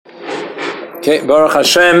Okay, Baruch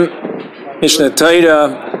Hashem, Mishnah Torah,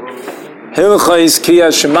 Hilchos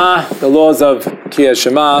Kriyas Shema, the laws of Kriyas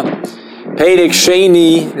Shema, Perek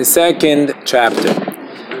Sheni, the second chapter.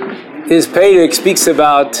 This Perek speaks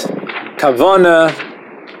about Kavana.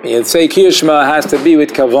 You'd say Kriyas Shema has to be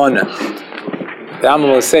with Kavana. The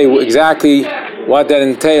Rambam will say exactly what that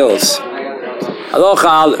entails. Halacha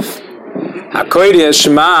Aleph. HaKodesh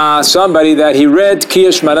Shema, somebody that he read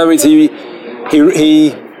Kriyas Shema. In other words,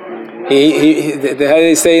 how do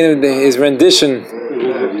they say in his rendition?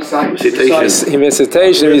 Recitation. He recited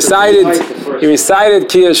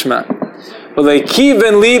Kriyas Shema. Well, they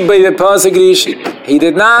kiven lieb by the pasuk Rishi. He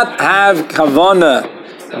did not have kavana.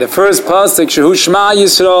 The first pasuk Shehu Shema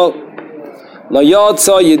Yisrael La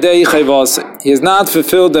Yotza Yidei Chayvasik. He has not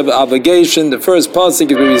fulfilled the obligation. The first pasuk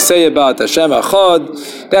is what we say about Hashem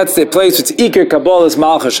Echad. That's the place which Iker Kabbalah's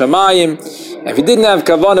Malchus Shamayim. If he didn't have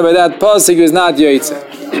kavanah by that pasuk, he was not Yotzei.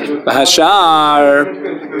 Bahashar,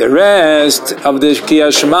 the rest of the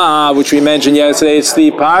Kriyas Shema, which we mentioned yesterday, it's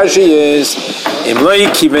the Parshiyos.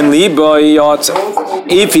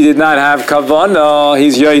 If he did not have kavanah,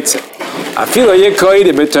 he's Yotzei.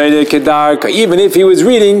 Even if he was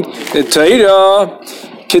reading the Torah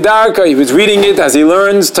Kedarka, he was reading it as he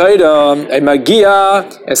learns Torah, a Magia,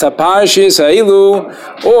 as a Parshiyos Hailu,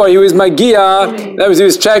 or he was Magia, that was he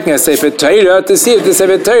was checking a Sefer Torah to see if the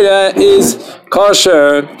Sefer Torah is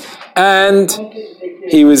kosher, and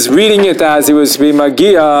he was reading it as he was being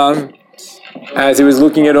Magia, as he was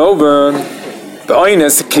looking it over. And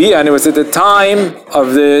it was at the time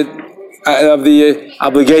of the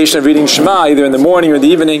obligation of reading Shema, either in the morning or the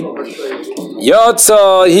evening.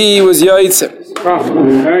 Yotza, he was Yotzei.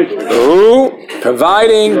 Providing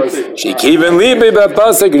providing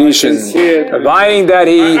that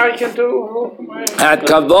he had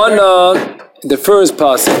kavanah the first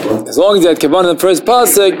pasuk. As long as he had kavanah the first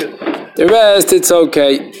pasuk, the rest it's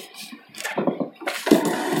okay.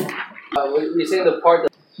 We say the part.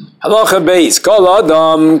 Halacha beis kol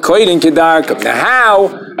adam koyin kedarka. Now, how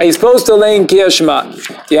are you supposed to lay in Kriyas Shema?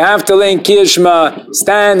 You have to lay in Kriyas Shema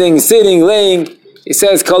standing, sitting, laying. He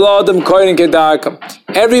says kol adam koyin kedarka.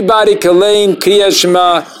 Everybody can lay in Kriyas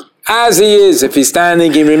Shema as he is. If he's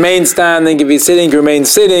standing, he remains standing. If he's sitting, he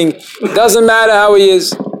remains sitting. It doesn't matter how he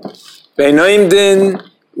is. Beinoim din. It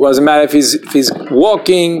doesn't matter if he's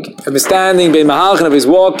walking, if he's standing. Bein mahalchin, if he's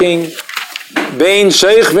walking. Bein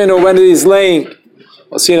sheichvin, or when he's laying.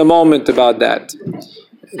 We'll see in a moment about that.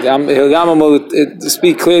 The Rambam will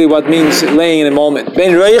speak clearly what means laying in a moment.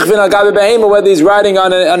 Ben reichvin al gabe behema, whether he's riding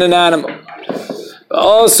on an animal.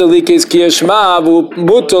 Also, likes Kriyas Shema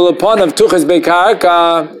mutal upon of tuches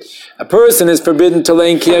bekarka. A person is forbidden to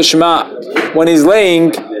lay in Kriyas Shema when he's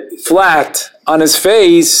laying flat on his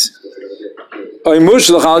face, or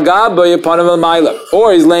mushlach al gabe upon of maila,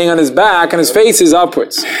 or he's laying on his back and his face is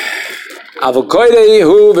upwards. He's allowed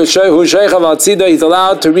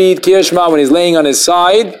to read Kriyas Shema when he's laying on his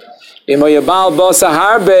side. If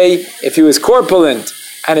he was corpulent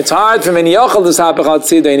and it's hard for him and he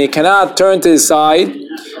cannot turn to his side,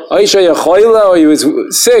 or he was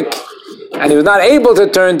sick and he was not able to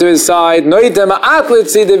turn to his side, so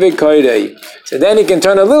then he can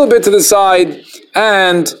turn a little bit to the side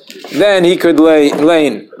and then he could lay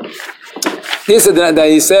in. This is that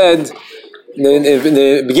he said in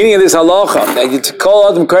the beginning of this halacha, that you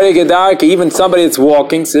call Adam Kodesh Kedarka, even somebody that's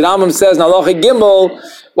walking. So the Rambam says in halacha Gimel,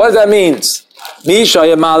 what does that mean? Misha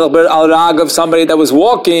Yamalach al Rag, of somebody that was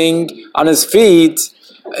walking on his feet.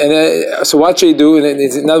 And so what should he do?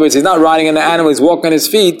 In other words, he's not riding an animal; he's walking on his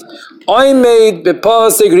feet. I made the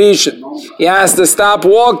pasuk rishon. He has to stop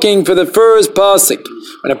walking for the first pasuk.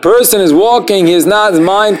 When a person is walking, his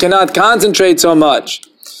mind cannot concentrate so much,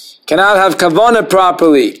 cannot have kavanah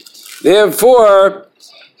properly. Therefore,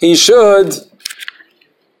 he should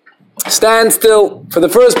stand still for the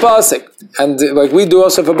first pasuk, and like we do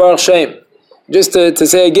also for Baruch Shem. Just to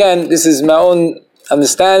say again, this is my own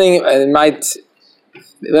understanding, and it might,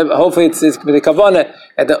 hopefully it's with the kavanah.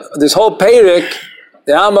 This whole Perek,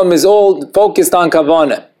 the Rambam is all focused on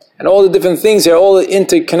kavanah, and all the different things here are all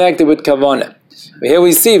interconnected with kavanah. But here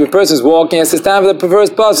we see if a person is walking, he has to stand for the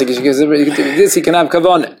first pasuk. This he can have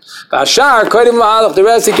kavanah. The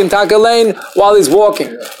rest he can take a lane while he's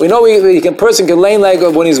walking. We know a person can lane like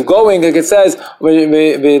when he's going, like it says,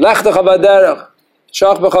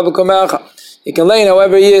 he can lane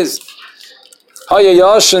however he is.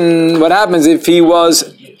 What happens if he was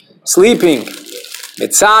sleeping?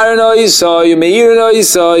 So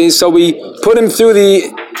we put him through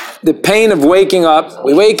the pain of waking up.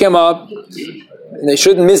 We wake him up, and they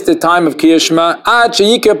shouldn't miss the time of Kriyas Shema.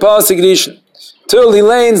 till he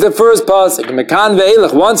lanes the first pasuk.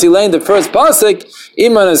 Once he laned the first pasuk,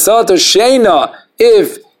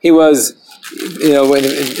 if he was,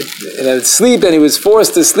 in a sleep and he was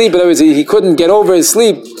forced to sleep, in other words, he couldn't get over his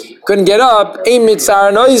sleep, couldn't get up, we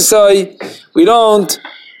don't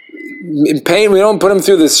put him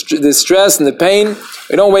through the stress and the pain,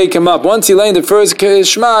 we don't wake him up. Once he lane the first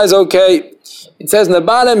Shema is okay. It says in the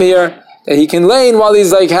bottom here that he can lane while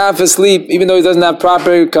he's like half asleep, even though he doesn't have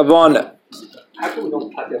proper kavanah. How come we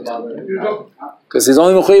don't talk about it? Because he's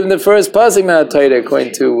only mechuyev in the first pasuk,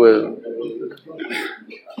 according to.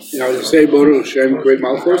 They say Baruch Hashem great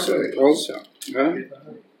malchus also.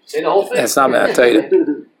 Say the whole thing. That's not Torah.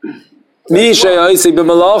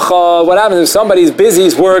 What happens if somebody's busy,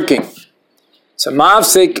 he's working? So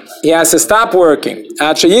mafsik, he has to stop working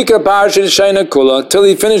till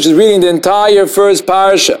he finishes reading the entire first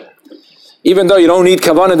parsha. Even though you don't need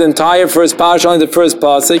kavanah the entire first parsha, only the first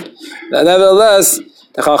pasuk. Nevertheless,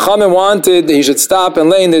 the Chachamim wanted he should stop and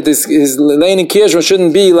lane, that his lane in Kiyashma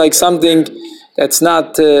shouldn't be like something that's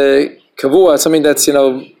not kavua, something that's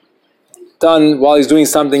done while he's doing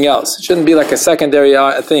something else. It shouldn't be like a secondary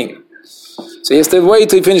thing. So he has to wait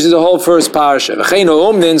till he finishes the whole first parsha.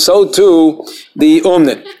 So too the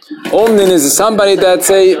umnin. Umnin is somebody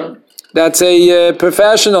that's a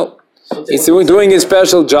professional. He's doing his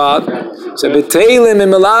special job. So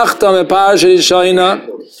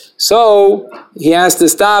he has to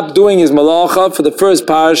stop doing his malacha for the first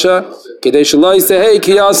parsha. So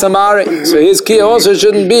his kiyah also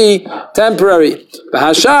shouldn't be temporary.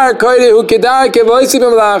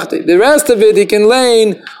 The rest of it he can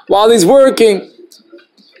lane while he's working.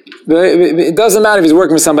 It doesn't matter if he's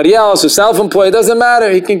working with somebody else or self-employed. It doesn't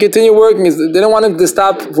matter. He can continue working. They don't want him to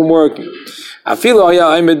stop from working. It's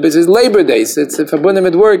Labor Day. It's forbidden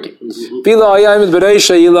with working.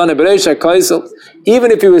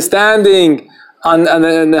 Even if he was standing on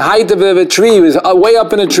the height of a tree, he was way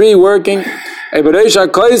up in a tree working. He's on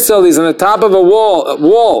the top of a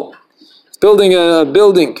wall. He's building a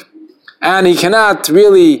building. And he cannot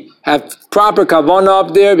really have proper kavanah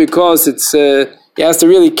up there because it's he has to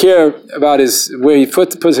really care about where he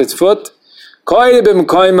puts his foot. He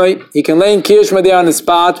can lay in Kiyashma there on the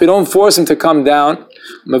spot. We don't force him to come down.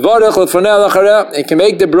 He can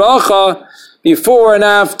make the bracha before and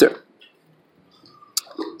after.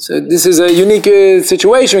 So this is a unique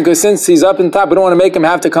situation because since he's up on top, we don't want to make him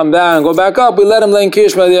have to come down and go back up. We let him lay in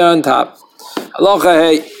Kiyashma there on top.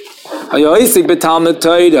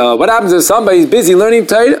 What happens if somebody's busy learning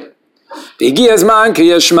Torah? He came to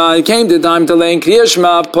the time to learn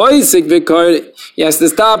Kriyashma. He has to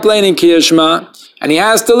stop learning Kriyashma, and he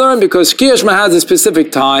has to learn because Kriyashma has a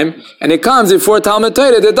specific time, and it comes before Talmud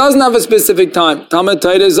Torah that doesn't have a specific time. Talmud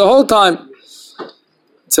Torah is the whole time.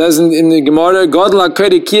 It says in the Gemara, God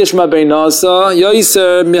lakedi Kriyashma beinasa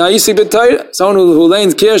yoiser mihayisik b'Torah. Someone who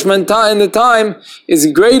learns Kriyashma in the time is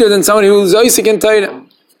greater than someone who's yisik in Torah.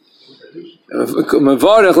 And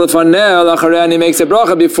he makes a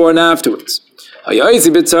bracha before and afterwards.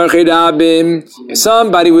 If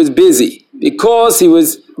somebody was busy because he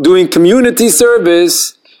was doing community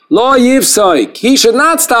service, he should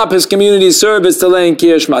not stop his community service to lay in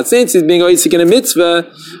Kiyashma. Since he's being oisik in a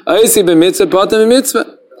mitzvah,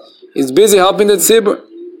 he's busy helping the tzibur.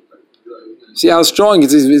 See how strong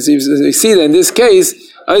it is. You see that in this case,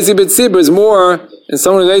 oisik b'tzibur is more than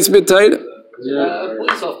someone who's oisik b'Torah.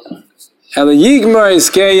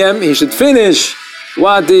 He should finish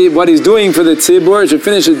what he's doing for the tzibur. He should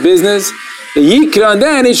finish his business. The yikra, and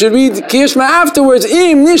then he should read Kiyashma afterwards.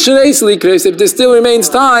 If there still remains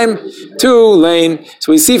time to lane.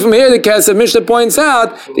 So we see from here the Kesef Mishnah points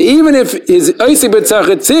out that even if his oisik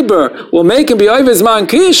b'tzarchet tzibur will make him be over zman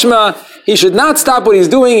Kiyashma, he should not stop what he's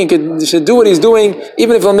doing. He should do what he's doing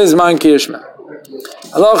even if he'll miss zman Kiyashma.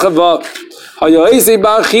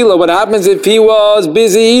 What happens if he was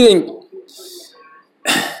busy eating?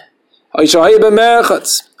 Or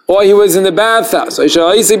he was in the bathhouse, so he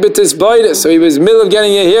was in the middle of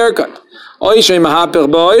getting a haircut,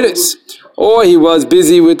 or he was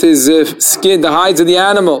busy with his skin, the hides of the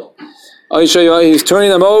animal, he's turning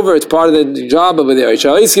them over, it's part of the job over there, or he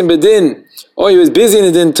was busy in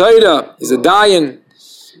the din Torah, he's a dayan.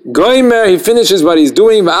 He finishes what he's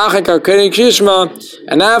doing,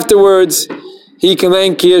 and afterwards he can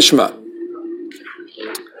learn Kiyashma.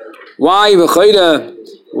 Why?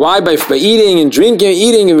 By eating and drinking,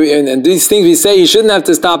 and these things we say, you shouldn't have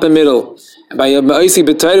to stop in the middle. And by oisik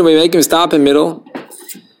b'Torah, we make him stop in the middle.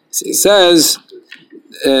 It says,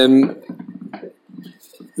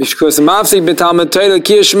 because mafsik b'Talmud Torah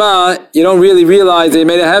Kiyashma, you don't really realize they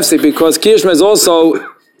made a hefsik because Kiyashma is also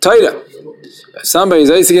Torah.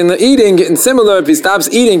 Somebody's eating, and similar, if he stops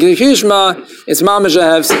eating kishma, it's mamash a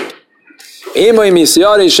hefsek.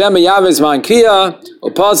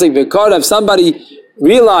 If somebody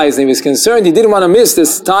realized he was concerned, he didn't want to miss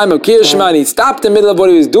this time of kishma, and he stopped in the middle of what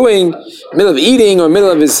he was doing, middle of eating or middle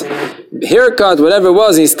of his haircut, whatever it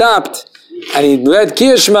was, he stopped and he read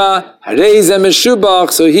kishma,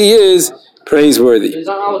 so he is praiseworthy. He's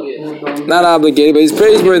not obligated. Not obligated, but he's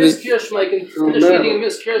praiseworthy. Miss Kirshma, you can finish eating and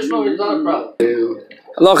miss Kirshma, it's not a problem.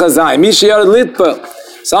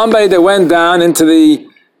 Somebody that went down into the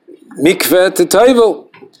mikveh to toivel.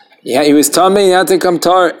 Yeah, he was tummy, he had to come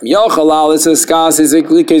tar. He's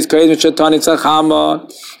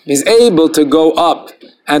able to go up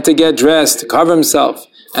and to get dressed, to cover himself,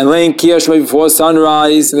 and laying kiyashma before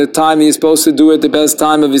sunrise, in the time he's supposed to do it, the best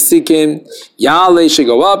time of his sikkim. Yale should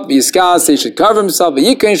go up, Yiskas, he should cover himself, but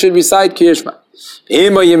Yikrin should recite kiyashma.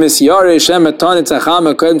 If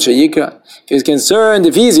he's concerned,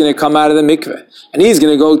 if he's going to come out of the mikveh, and he's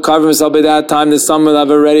going to go cover himself by that time, the sun will have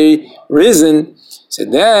already risen, so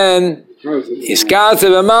then he should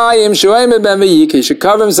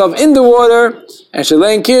cover himself in the water, and should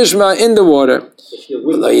lay in kiyashma in the water.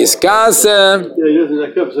 With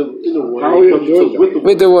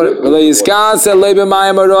the water.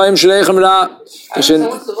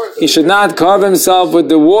 He should not cover himself with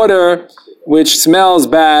the water which smells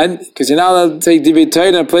bad, because you're not allowed to take divit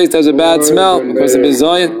in a place that has a bad smell because of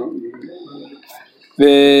bizoyin.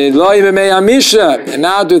 And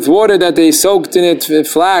not with water that they soaked in it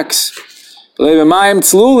flax.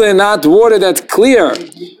 Not water that's clear.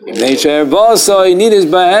 He need his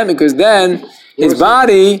bahem, because then his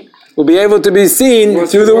body will be able to be seen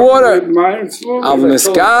through the water.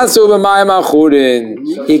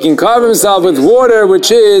 He can cover himself with water which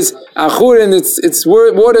is achurin. It's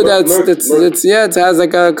water that's it has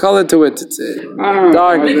like a color to it. It's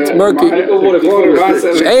dark, it's murky.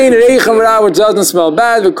 Which doesn't smell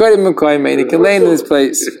bad, but he can lay in this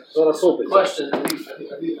place. Question.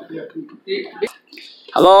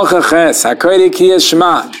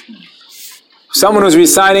 Someone who's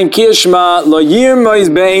reciting kishma, lo yirmo is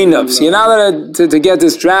be'einav. So you're not allowed to get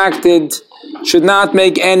distracted. Should not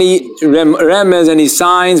make any remez, any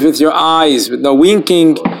signs with your eyes, with no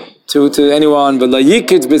winking to anyone. But lo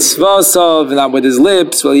yikid b'tzvasav, not with his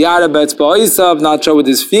lips. Lo yara b'tzvasav, not show with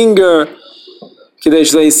his finger.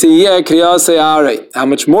 How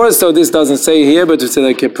much more so, this doesn't say here, but it's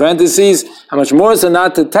like parentheses. How much more so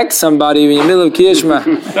not to text somebody in the middle of kishma.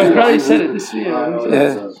 You probably said it this year.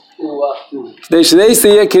 Yeah. The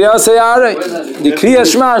Kriya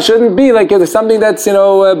Shema shouldn't be like something that's,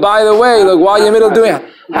 by the way, like while you're in the middle of doing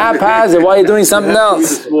haphazard, while you're doing something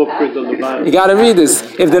else. You got to read this.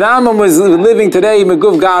 If the Rambam was living today,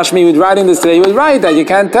 Meguf Gashmi, he was writing this today, he would write that. You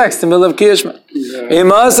can't text in the middle of Kriya Shema.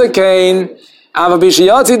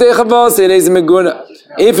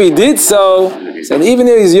 If he did so, then even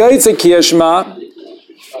if he's Yotze Kriya Shema,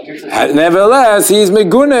 nevertheless, he's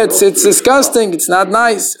meguna. It's disgusting. It's not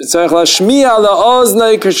nice.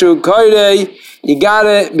 You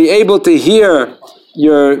gotta be able to hear.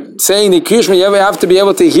 You're saying the Krishma. You have to be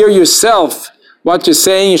able to hear yourself what you're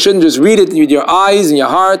saying. You shouldn't just read it with your eyes and your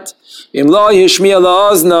heart.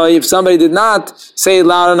 If somebody did not say it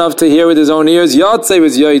loud enough to hear with his own ears, Yotze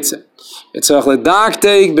was Yotze. As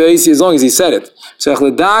long as he said it.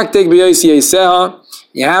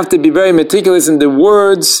 You have to be very meticulous in the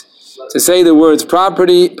words, to say the words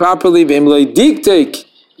properly. If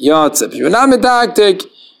you're not medaktik,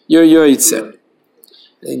 you're yoitze.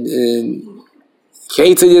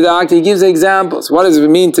 He gives examples. What does it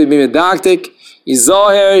mean to be medaktik? You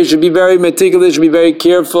should be very meticulous, you should be very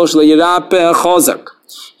careful.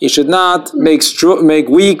 You should not make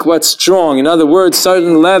weak what's strong. In other words,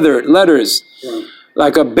 certain letters.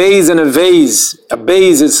 Like a bays and a vase. A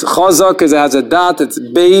bays is chazak because it has a dot, it's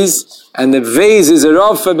bays, and the vase is a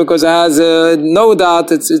rafa because it has no dot,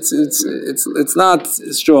 it's not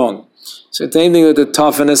strong. So the same thing with the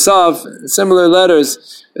taf and a saf, similar letters,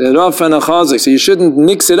 a rafa and a chazak. So you shouldn't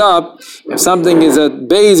mix it up. If something is a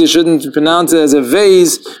bays, you shouldn't pronounce it as a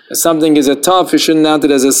vase. If something is a taf, you shouldn't pronounce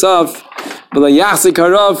it as a saf. But a yachzik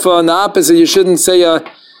harafa, on the opposite, you shouldn't say a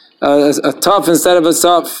taf instead of a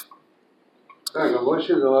saf. There's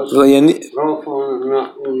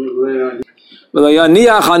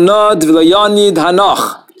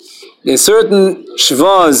certain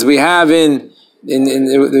shvaz we have in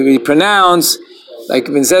we pronounce, like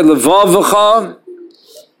when said levavacha,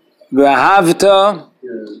 v'ahavta.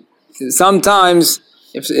 Sometimes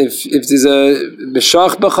if there's a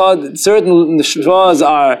b'shach b'cha, certain shvaz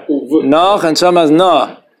are nach and some as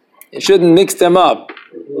na. You shouldn't mix them up.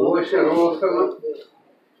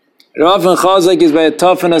 Rav and Chazak is by a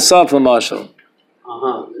Tov and a Sof, Mashal.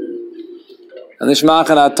 And the Shmach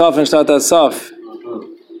and a Tov and Shtat a Sof.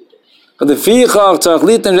 But the Fichach,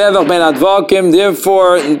 Tzachlit and Revach ben Advakim,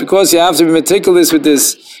 therefore, because you have to be meticulous with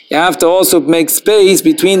this, you have to also make space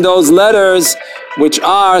between those letters which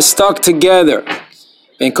are stuck together.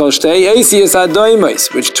 Which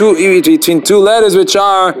between two letters which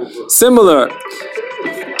are similar.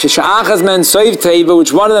 Which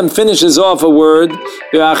one of them finishes off a word, and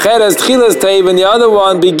the other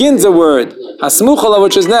one begins a word.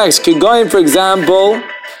 Which is next. Kigoyim, for example,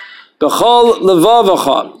 B'chol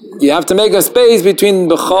levavacha. You have to make a space between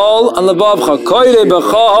B'chol and levavacha. Koire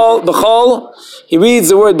B'chol. He reads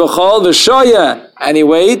the word B'chol, V'shoya, and he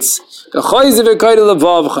waits.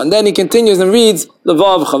 And then he continues and reads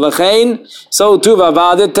levavacha. V'chein, so too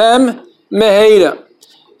v'avadetem meheira.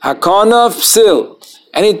 Hakanaf psil.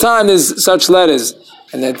 Anytime there's such letters,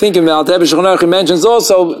 and I think in the Alter Rebbe Shulchan Aruch he mentions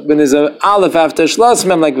also when there's an aleph after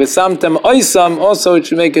shlasmem, like v'samtem oisam, also it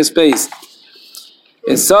should make a space.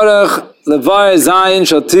 In Sarach levar zayin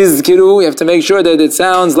shal tizkiru, you have to make sure that it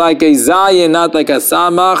sounds like a zayin, not like a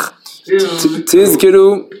samach.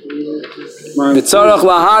 Tizkiru. B'tzarach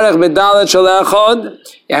laharech b'dalet shal echad,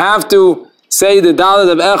 you have to say the dalet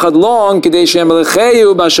of echad long, k'dei shem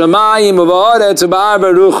lecheyu b'shamayim u'ba'aretz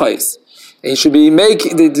u'ba'arba ruchais. You should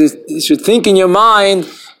you should think in your mind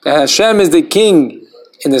that Hashem is the King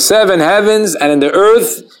in the 7 heavens and in the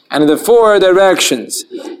earth and in the 4 directions.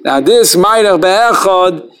 Now this Ma'arech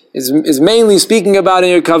Be'echad is mainly speaking about in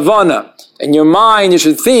your kavanah. In your mind you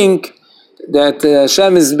should think that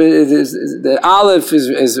Hashem is the Aleph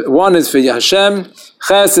is 1 is for Hashem,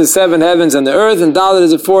 Ches is 7 heavens and the earth, and Dalet is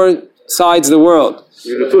the 4 sides of the world.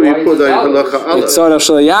 You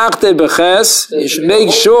should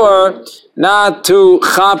make sure not to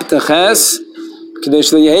chap the ches, to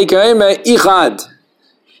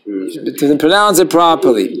pronounce it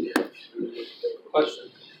properly.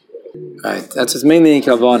 Right, that's what's mainly in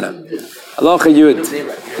Kavanah. Halacha Yud.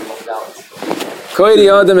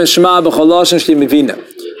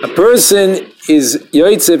 A person is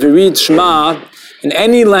yoytze if he reads Shema in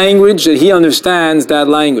any language that he understands that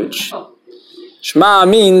language. Shema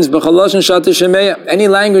means any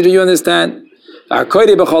language that you understand.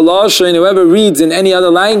 Whoever reads in any other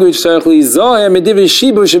language, he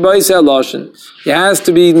has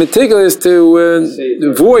to be meticulous to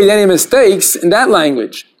avoid any mistakes in that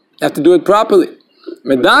language. You have to do it properly.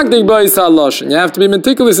 You have to be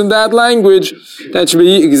meticulous in that language. That should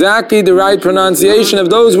be exactly the right pronunciation of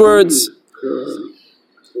those words.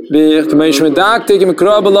 Just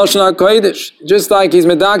like he's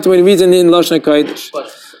medakta when he reads in Lashon HaKodesh.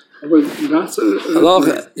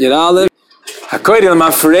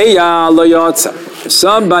 If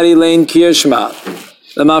somebody lein Kiyashma,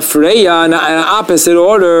 the Mafreya in an opposite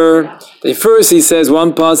order, first he says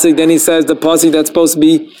one pasuk, then he says the pasuk that's supposed to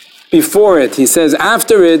be before it. He says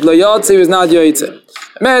after it, Lo Yotze is not Yoitze.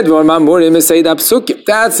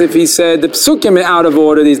 That's if he said the psukim out of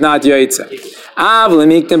order, he's not Yoitze.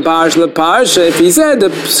 If he said the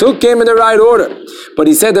psukim in the right order, but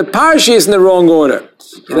he said the parsha is in the wrong order.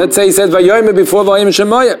 Let's say he said Vayomer before Vayomer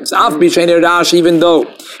Shemoyim. It's af b'shein Rashi, even though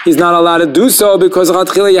he's not allowed to do so because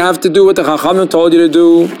you have to do what the Chachamim told you to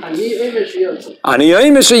do. Ani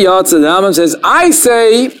Yoim Sheyatze. The Rambam says, I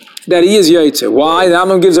say that he is Yotze. Why? The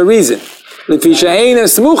Rambam gives a reason. Because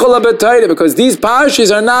these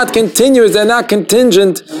parshas are not continuous, they're not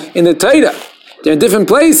contingent in the Torah. They're in different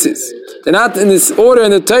places. They're not in this order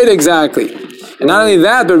in the Torah exactly. And not only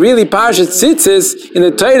that, but really Parashat Tzitzis in the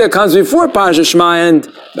Torah comes before Parashat Shema and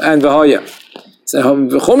V'hoya. So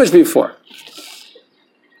Chumash before.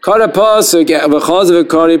 If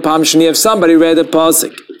somebody read the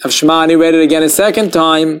pasuk of Shema and he read it again a second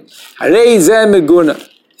time, it is meguna.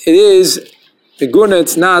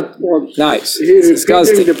 It's not nice. It's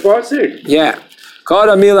disgusting. Yeah.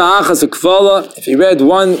 If he read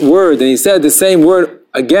one word and he said the same word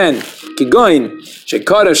again, Kigoin,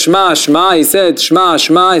 Shekara Shema Shema, he said Shema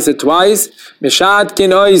Shema, he said twice, Mishat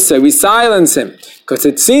Kin Oise, we silence him, because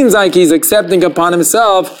it seems like he's accepting upon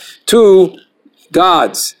himself 2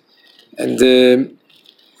 gods, and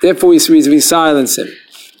therefore we silence him.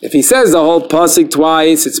 If he says the whole pasuk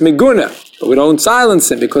twice, it's Meguna, but we don't silence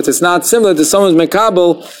him, because it's not similar to someone's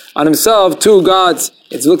Mekabel on himself 2 gods.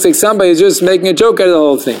 It looks like somebody is just making a joke out of the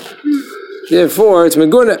whole thing. Therefore, it's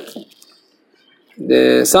Meguna.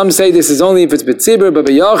 Some say this is only if it's B'tzibur, but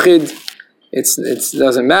B'yachid, it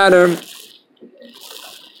doesn't matter.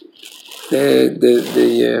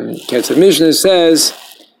 The Ketzer Mishnah says,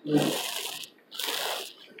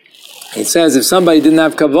 it says if somebody didn't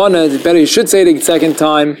have kavanah, it's better you should say it the second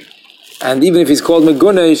time. And even if he's called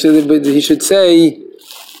Meguna, he should say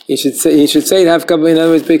have kavanah, in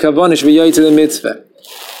other words, be kavanah, should be yoy to the mitzvah.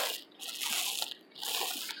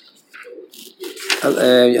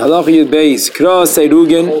 Halacha Yud Beis, Kra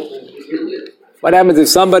Seirugin. What happens if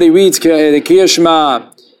somebody reads the Kriya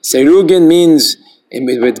Shema? Seirugin means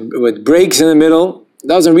with breaks in the middle.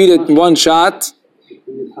 Doesn't read it in one shot.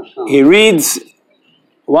 He reads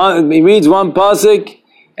one pasuk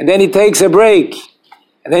and then he takes a break,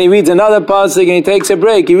 and then he reads another pasuk and he takes a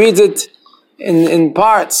break. He reads it in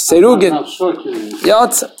parts. Seirugin.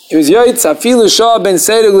 Yotza. It was Yotza. Afilu Shah ben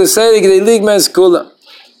Seirug l'Seirug de'ligmes kula.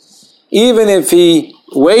 Even if he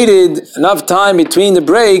waited enough time between the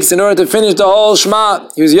breaks in order to finish the whole Shema,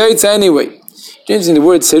 he was Yotza anyway. Interesting, the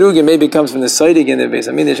word Seirugin maybe comes from the Seidig in the base.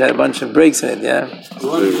 I mean, they had a bunch of breaks in it, yeah?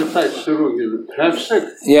 What is the fact, Seirugin?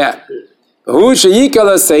 Yeah. Who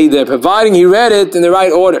sheyikala seder, providing he read it in the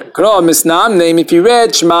right order. Kra misnam name, if he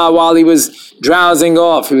read Shema while he was drowsing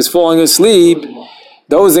off, he was falling asleep,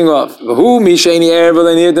 dozing off. Who misheni ervel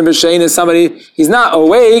and irdim b'shein is somebody, he's not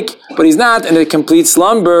awake, but he's not in a complete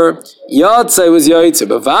slumber. Yotze was yotze,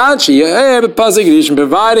 bavad sheyer b'pasuk rishon,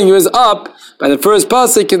 providing he was up by the first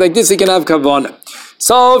pasuk, like this he can have kavanah.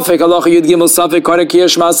 So, if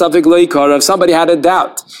somebody had a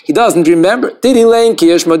doubt, he doesn't remember. Did he lay in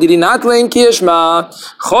Kiyashma? Did he not lay in Kiyashma?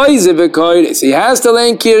 He has to lay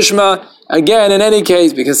in Kiyashma again in any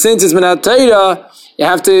case, because since it's Minat Torah, you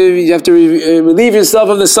have to relieve yourself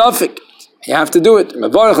of the suffix. You have to do it. And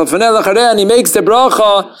he makes the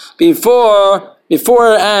bracha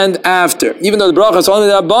before and after. Even though the bracha is only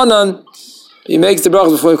the Abanan, he makes the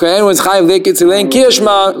brachas before anyone's chayiv lekit to lein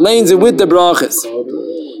kiyashma, lanes it with the brachas.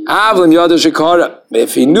 Avlim yada shekara.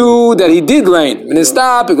 If he knew that he did lain, when he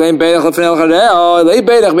stopped, he lain beidach lefnei l'chareo, lay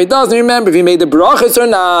beidach, but he doesn't remember if he made the brachas or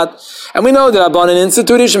not. And we know that Abanan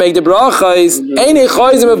instituted should make the brachas. Einei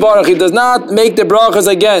choyzim mevarach, he does not make the brachas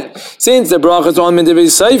again. Since the brachas are only mitzvah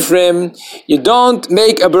seifrim, you don't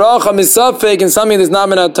make a bracha misafek in something that's not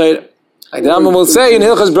minat Torah. Like the Rambam will say in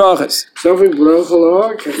Hilchas Brachas.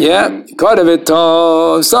 Yeah,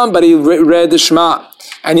 somebody read the Shema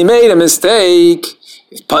and he made a mistake,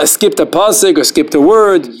 skipped a pasuk or skipped a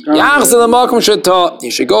word. You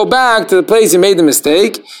should go back to the place he made the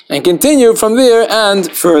mistake and continue from there and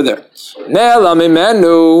further.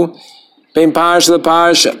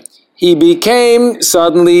 He became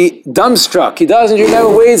suddenly dumbstruck. He doesn't remember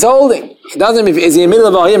where he's holding. He doesn't. Is he in the middle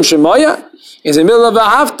of a Hayim Shemoya? Is he in the middle of a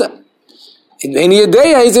Hafta? In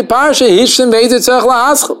Yedeya, he's a parsha.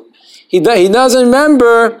 He doesn't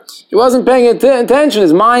remember. He wasn't paying attention.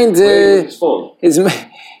 His mind,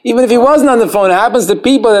 even if he wasn't on the phone, it happens to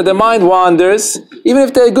people that their mind wanders. Even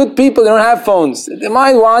if they're good people, they don't have phones. Their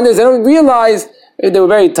mind wanders. They don't realize they were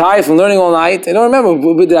very tired from learning all night. They don't remember.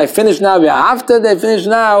 Did I finish now? After they finish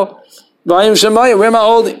now, where am I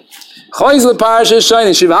holding? He goes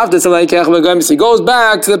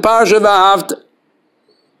back to the parsha of Hafta.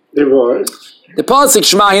 The pasuk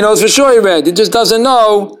Shema, he knows for sure he read. He just doesn't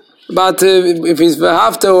know about if he's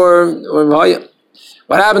v'hafta or v'haya.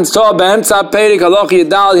 What happens to B'emtza Perik Halacha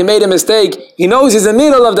Yidal? He made a mistake. He knows he's in the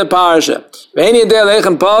middle of the parsha.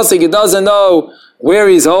 He doesn't know where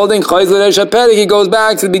he's holding. He goes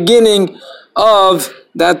back to the beginning of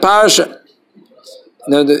that parsha.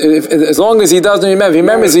 As long as he doesn't remember, if he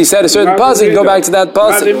remembers he said a certain pasuk, he go back to that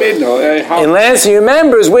pasuk. Unless he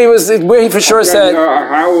remembers where he for sure said.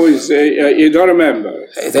 How is you don't remember?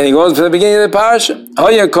 Then he goes to the beginning of the parasha.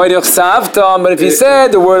 But if he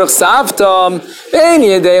said the word chsavtam,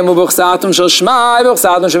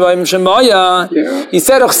 he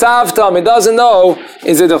said chsavtam. He doesn't know.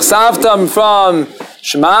 Is it chsavtam from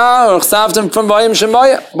Shema or chsavtam from Vayim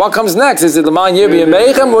Shemoya? What comes next? Is it L'man Yirbi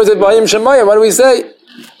Meichem or is it Vayim Shemoya? What do we say?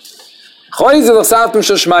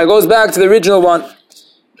 It goes back to the original one,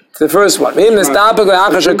 to the first one. If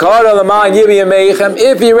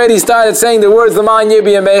he already started saying the words L'man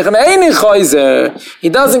Yirbi Meichem, he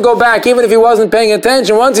doesn't go back even if he wasn't paying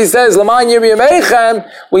attention. Once he says L'man Yirbi Meichem,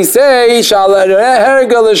 we say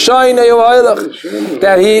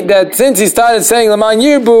that since he started saying L'man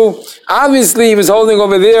Yirbu, obviously he was holding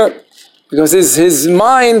over there because his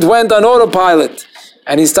mind went on autopilot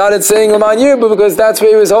and he started saying L'man Yirbu because that's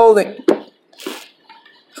where he was holding.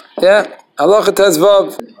 Yeah, Halacha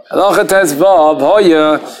Tezvav. Halacha Tezvav.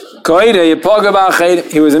 Hoya Koide Yipaga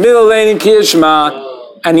B'Achedim. He was in the middle lane in Kiyashma,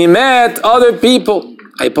 and he met other people.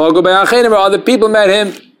 Yipaga B'Achedim, or other people met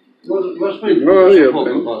him.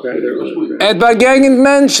 At Bagegen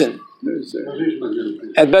Mansion.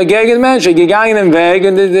 At Bagegen Mansion, gegangen im Weg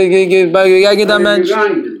und Bagegen da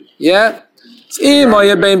Mansion. Yeah.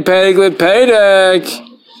 Imoya Ben Perek Le Perek.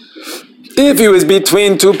 If he was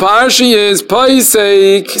between two parshiyos,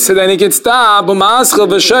 so then he can stop.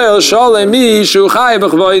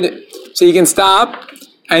 So he can stop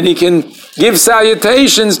and he can give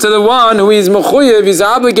salutations to the one who is mechuyev, he's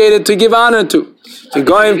obligated to give honor to. So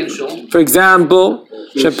going, for example,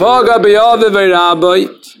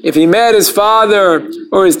 if he met his father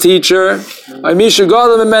or his teacher, someone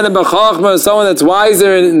that's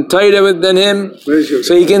wiser and tighter than him,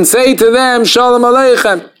 so he can say to them, Shalom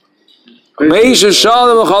Aleichem. And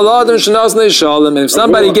if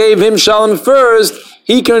somebody gave him shalom first,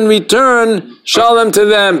 he can return shalom to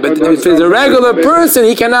them. But if he's a regular person,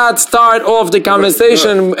 he cannot start off the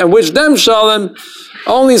conversation and wish them shalom.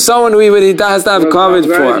 Only someone he has to have covered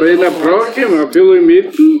for.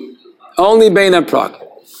 Only Bein HaProkim.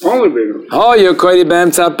 Oh, you're quite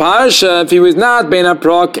B'emtza Parsha. If he was not Bein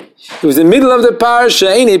HaProkim, he was in the middle of the Parsha,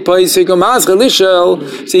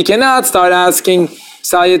 so he cannot start asking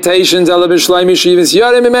salutations,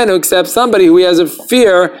 except somebody who has a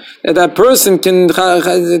fear that that person can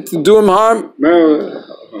do him harm.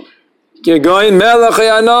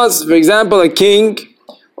 For example, a king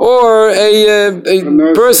or a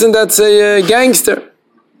person that's a gangster.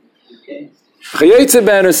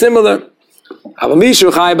 Or similar.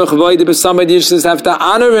 But somebody just have to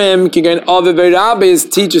honor him. His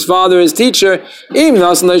teacher's father, his teacher.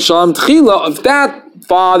 If that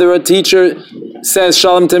father or teacher says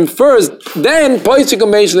shalom to him first, then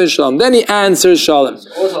he answers shalom.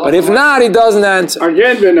 But if not, he doesn't answer.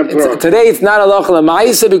 Today it's not halacha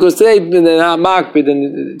l'maisa because today they're not makpid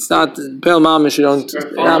and it's not pel mamish. You don't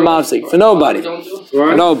not mafsik for nobody.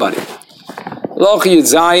 For nobody. Loch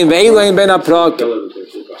Yudzayin ve'eloin ben HaProkim.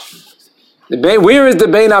 Where is the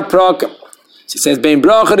Bein HaProkim? It says Bein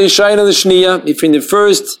bracha rishayna l'shniya, between the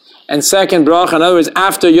first and second bracha. In other words,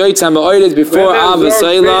 after Yotzam Ha'oretz, before Av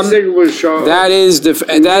V'Seilam, that is the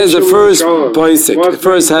first poisik, the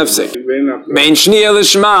first hefsek. Bein shniya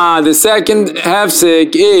l'shma, the second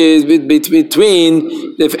hefsek is between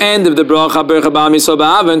the end of the bracha Bercha Ba'am Yisrael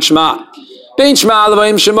Ba'av and Shema. Bein shma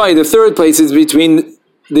l'vayim shemai, the third place is between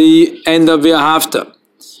the end of V'ahavta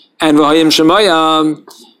and V'hayim shemayam.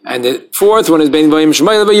 And the fourth one is Bein Vayim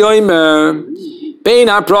Shemayel V'yoymer. Bein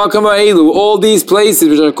HaProkim Ha'elu. All these places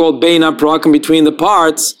which are called Bein HaProkim, between the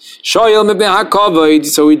parts. Shoyel Mibnei HaKavod.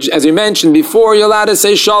 So as we mentioned before, you're allowed to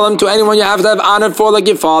say Shalom to anyone you have to have honor for, like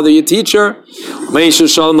your father, your teacher. Meisha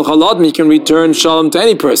Shalom L'Chalodm. You can return Shalom to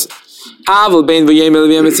any person. Aval Bein V'yoymer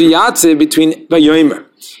V'yemes V'yatze, between V'yoymer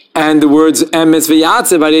and the words Emes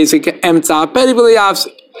V'yatze.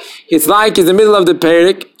 It's like in the middle of the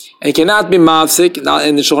Perik. And it cannot be mafsik. Now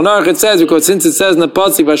in the Shulchan Aruch it says, because since it says in the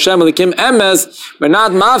pasuk Vashem Elikim Emes, we're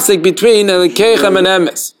not mafsik between Elikechem and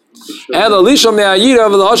Emes. Elo lishol me'ayira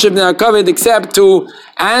v'lohoshev b'nei hakavod, except to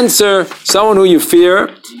answer someone who you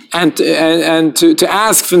fear, and to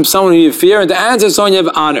ask from someone who you fear, and to answer someone you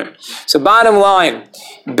have honor. So bottom line,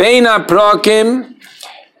 Bein HaProkim,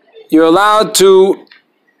 you're allowed to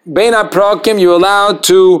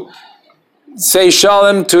say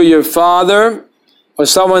shalom to your father, or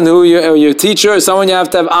someone or your teacher, or someone you have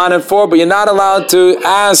to have honor for, but you're not allowed to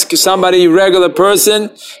ask somebody, regular person.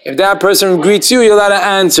 If that person greets you, you're allowed to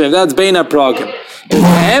answer. If that's Bein HaProkim. If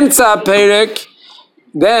Emtza Perek,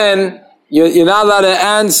 then you're not allowed to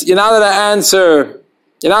answer. You're not allowed to answer.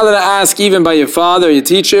 You're not allowed to ask even by your father or your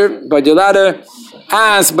teacher, but you're allowed to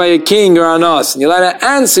ask by a king or an os. And you're allowed to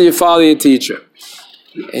answer your father or your teacher.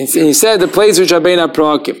 And he said the place which are Bein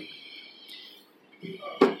HaProkim.